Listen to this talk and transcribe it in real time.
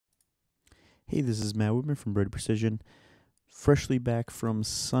Hey, this is Matt Whitman from Bird Precision. Freshly back from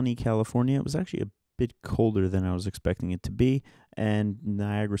sunny California. It was actually a bit colder than I was expecting it to be, and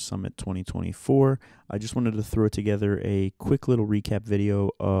Niagara Summit 2024. I just wanted to throw together a quick little recap video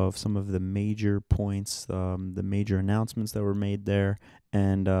of some of the major points, the major announcements that were made there,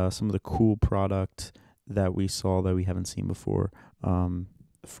 and some of the cool product that we saw that we haven't seen before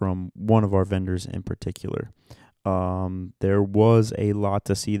from one of our vendors in particular. There was a lot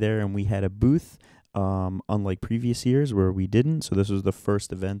to see there, and we had a booth, unlike previous years where we didn't. So this was the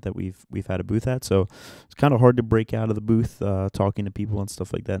first event that we've had a booth at. So it's kind of hard to break out of the booth, talking to people and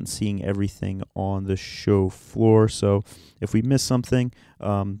stuff like that, and seeing everything on the show floor. So if we miss something,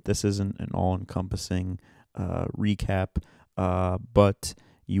 this isn't an all-encompassing recap, but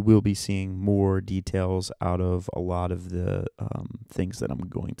you will be seeing more details out of a lot of the things that I'm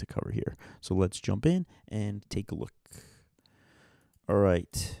going to cover here. So let's jump in and take a look. All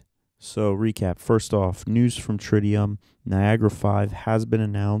right. So recap. First off, news from Tridium. Niagara 5 has been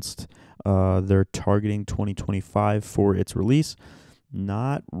announced. They're targeting 2025 for its release.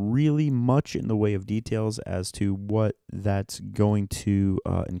 Not really much in the way of details as to what that's going to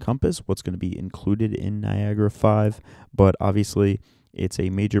encompass, what's going to be included in Niagara 5, but obviously it's a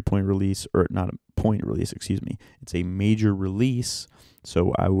major point release, or not a point release, excuse me. It's a major release,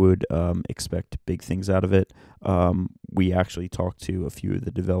 so I would expect big things out of it. We actually talked to a few of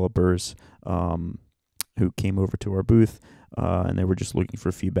the developers who came over to our booth, and they were just looking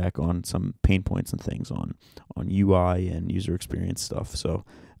for feedback on some pain points and things on UI and user experience stuff. So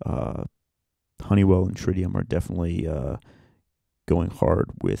Honeywell and Tridium are definitely going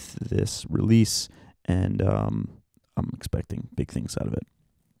hard with this release, and I'm expecting big things out of it.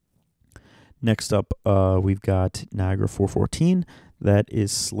 Next up, we've got Niagara 414. That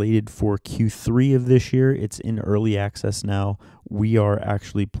is slated for Q3 of this year. It's in early access now. We are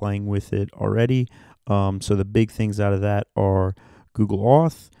actually playing with it already. So the big things out of that are Google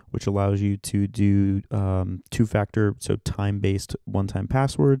Auth, which allows you to do two-factor, so time-based one-time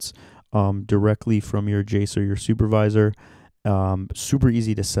passwords directly from your Jace or your supervisor. Super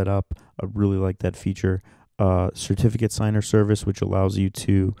easy to set up. I really like that feature. Certificate signer service, which allows you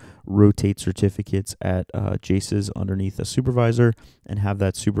to rotate certificates at Jaces underneath a supervisor and have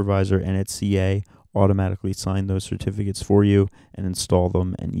that supervisor and its CA automatically sign those certificates for you and install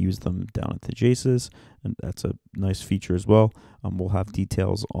them and use them down at the Jaces. And that's a nice feature as well. We'll have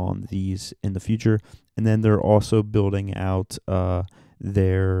details on these in the future. And then they're also building out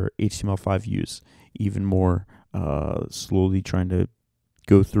their HTML5 views even more, slowly trying to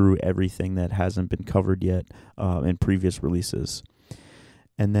go through everything that hasn't been covered yet in previous releases.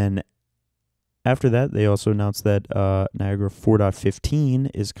 And then after that, they also announced that Niagara 4.15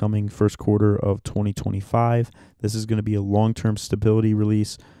 is coming first quarter of 2025. This is going to be a long-term stability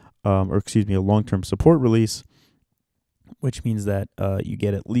release, a long-term support release, which means that you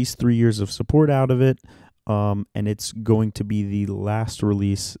get at least 3 years of support out of it, and it's going to be the last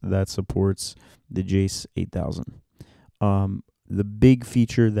release that supports the Jace 8000. The big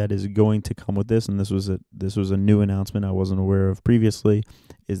feature that is going to come with this, and this was a new announcement I wasn't aware of previously,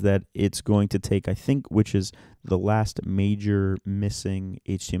 is that it's going to take, I think, which is the last major missing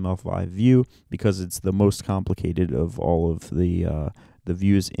HTML5 view, because it's the most complicated of all of the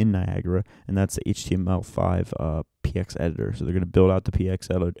views in Niagara, and that's the HTML5 PX editor. So they're going to build out the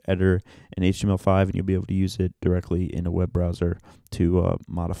PX editor in HTML5, and you'll be able to use it directly in a web browser to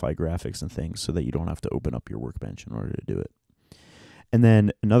modify graphics and things, so that you don't have to open up your Workbench in order to do it. And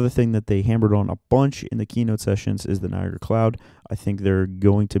then another thing that they hammered on a bunch in the keynote sessions is the Niagara Cloud. I think they're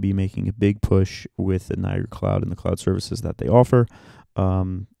going to be making a big push with the Niagara Cloud and the cloud services that they offer.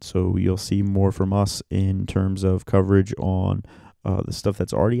 So you'll see more from us in terms of coverage on the stuff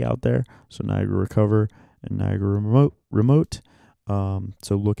that's already out there. So Niagara Recover and Niagara Remote.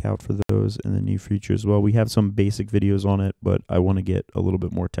 So look out for those in the near future as well. We have some basic videos on it, but I want to get a little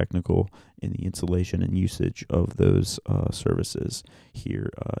bit more technical in the installation and usage of those services here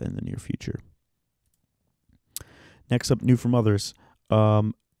in the near future. Next up, new from others.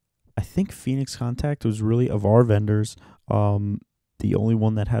 I think Phoenix Contact was really, of our vendors, the only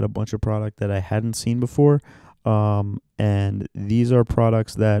one that had a bunch of product that I hadn't seen before. And these are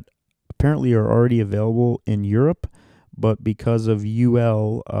products that apparently are already available in Europe, but because of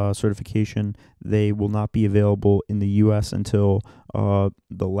UL certification, they will not be available in the US until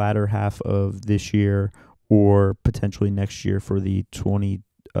the latter half of this year, or potentially next year for the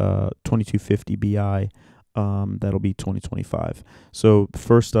 2250 BI. That'll be 2025. So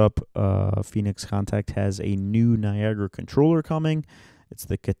first up, Phoenix Contact has a new Niagara controller coming. It's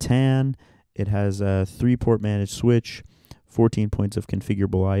the Catan. It has a 3-port managed switch, 14 points of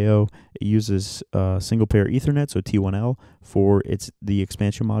configurable I/O. It uses single pair Ethernet, so T1L, for the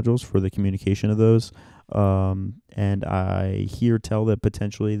expansion modules for the communication of those. And I hear tell that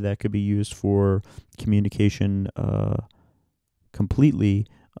potentially that could be used for communication completely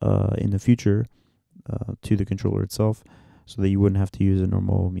in the future to the controller itself, so that you wouldn't have to use a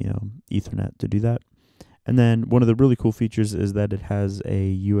normal Ethernet to do that. And then one of the really cool features is that it has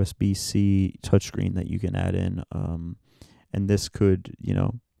a USB-C touchscreen that you can add in. And this could,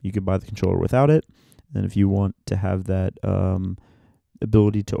 you could buy the controller without it. And if you want to have that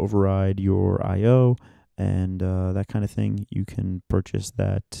ability to override your I/O and that kind of thing, you can purchase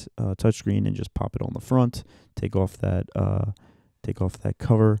that touchscreen and just pop it on the front. Take off that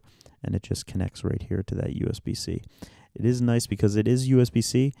cover, and it just connects right here to that USB-C. It is nice because it is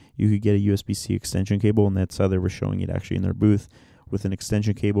USB-C. You could get a USB-C extension cable, and that's how they were showing it actually in their booth, with an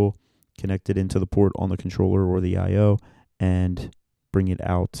extension cable connected into the port on the controller or the I/O, and bring it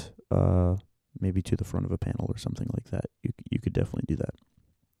out maybe to the front of a panel or something like that. You could definitely do that.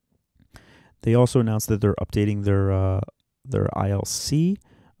 They also announced that they're updating their ILC,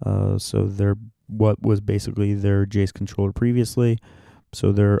 so they're what was basically their Jace controller previously.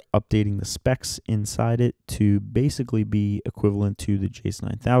 So they're updating the specs inside it to basically be equivalent to the Jace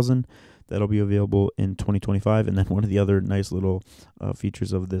 9000. That'll be available in 2025. And then one of the other nice little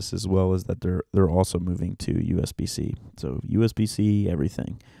features of this as well is that they're also moving to USB-C. So USB-C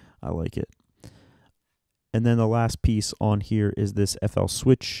everything. I like it. And then the last piece on here is this FL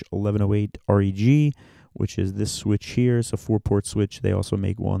switch 1108 REG, which is this switch here. It's a 4-port switch. They also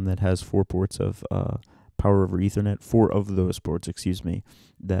make one that has 4 ports of Power over Ethernet, 4 of those ports,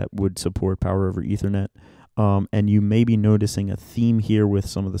 that would support Power over Ethernet. And you may be noticing a theme here with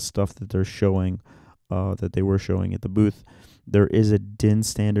some of the stuff that they're showing, that they were showing at the booth. There is a DIN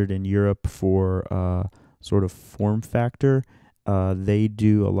standard in Europe for sort of form factor. They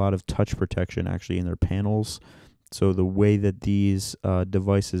do a lot of touch protection actually in their panels. So the way that these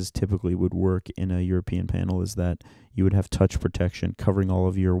devices typically would work in a European panel is that you would have touch protection covering all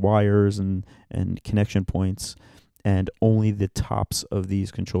of your wires and connection points, and only the tops of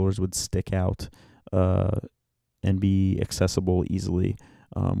these controllers would stick out and be accessible easily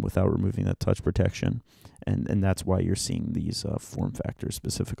without removing that touch protection. And that's why you're seeing these form factors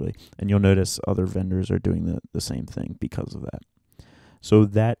specifically. And you'll notice other vendors are doing the same thing because of that. So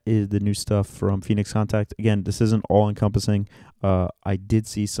that is the new stuff from Phoenix Contact. Again, this isn't all-encompassing. I did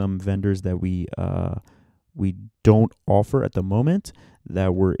see some vendors that we don't offer at the moment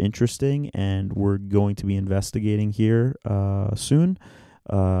that were interesting, and we're going to be investigating here soon,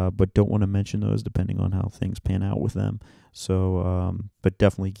 but don't want to mention those depending on how things pan out with them. So, but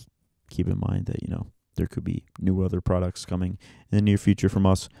definitely keep in mind that, there could be new other products coming in the near future from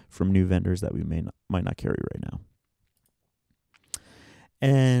us, from new vendors that we might not carry right now.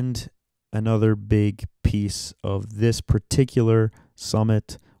 And another big piece of this particular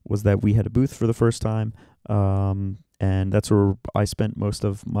summit was that we had a booth for the first time. And that's where I spent most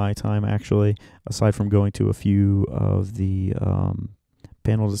of my time, actually, aside from going to a few of the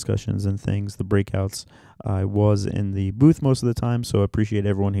panel discussions and things, the breakouts. I was in the booth most of the time, so I appreciate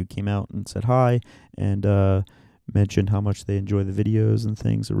everyone who came out and said hi and mentioned how much they enjoy the videos and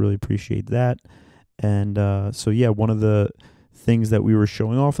things. I really appreciate that. And so, yeah, one of the things that we were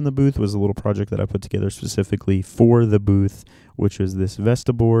showing off in the booth was a little project that I put together specifically for the booth, which was this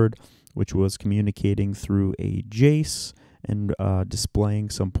Vesta board, which was communicating through a Jace and displaying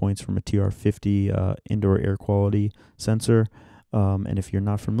some points from a TR50 indoor air quality sensor. And if you're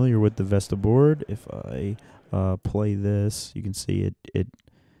not familiar with the Vesta board, if I play this, you can see it's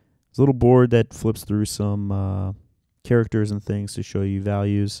a little board that flips through some characters and things to show you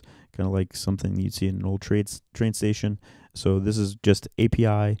values, kind of like something you'd see in an old train station. So this is just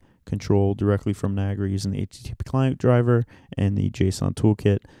API control directly from Niagara using the HTTP client driver and the JSON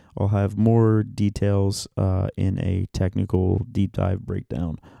toolkit. I'll have more details in a technical deep dive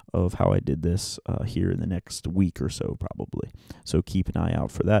breakdown of how I did this here in the next week or so, probably. So keep an eye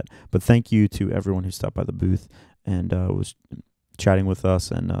out for that. But thank you to everyone who stopped by the booth and was chatting with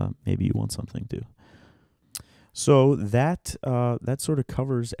us, and maybe you want something too. So that sort of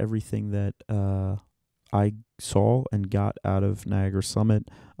covers everything that I saw and got out of Niagara Summit.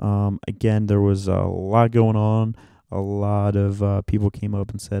 Again, there was a lot going on. A lot of people came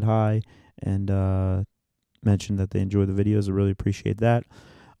up and said hi and mentioned that they enjoy the videos. I really appreciate that.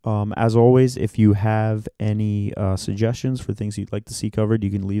 As always, if you have any suggestions for things you'd like to see covered, you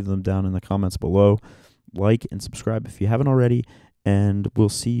can leave them down in the comments below. Like and subscribe if you haven't already, and we'll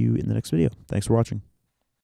see you in the next video. Thanks for watching.